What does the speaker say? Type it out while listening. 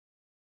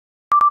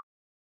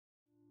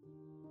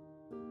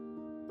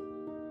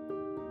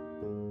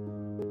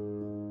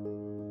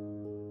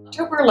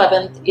October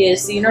 11th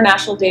is the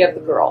International Day of the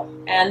Girl,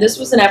 and this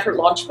was an effort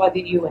launched by the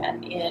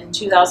UN in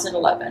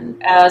 2011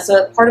 as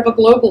a part of a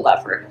global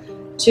effort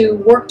to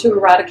work to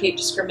eradicate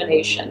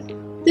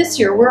discrimination. This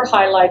year we're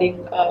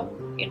highlighting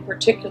in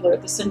particular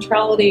the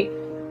centrality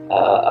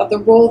of the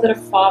role that a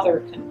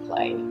father can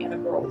play in a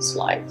girl's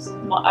life.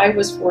 I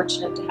was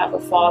fortunate to have a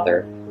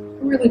father who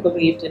really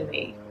believed in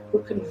me,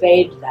 who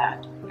conveyed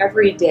that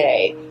every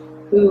day,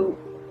 who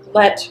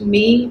let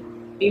me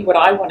be what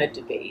I wanted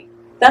to be.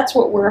 That's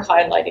what we're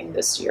highlighting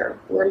this year.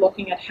 We're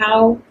looking at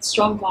how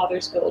strong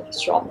fathers build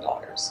strong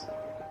daughters.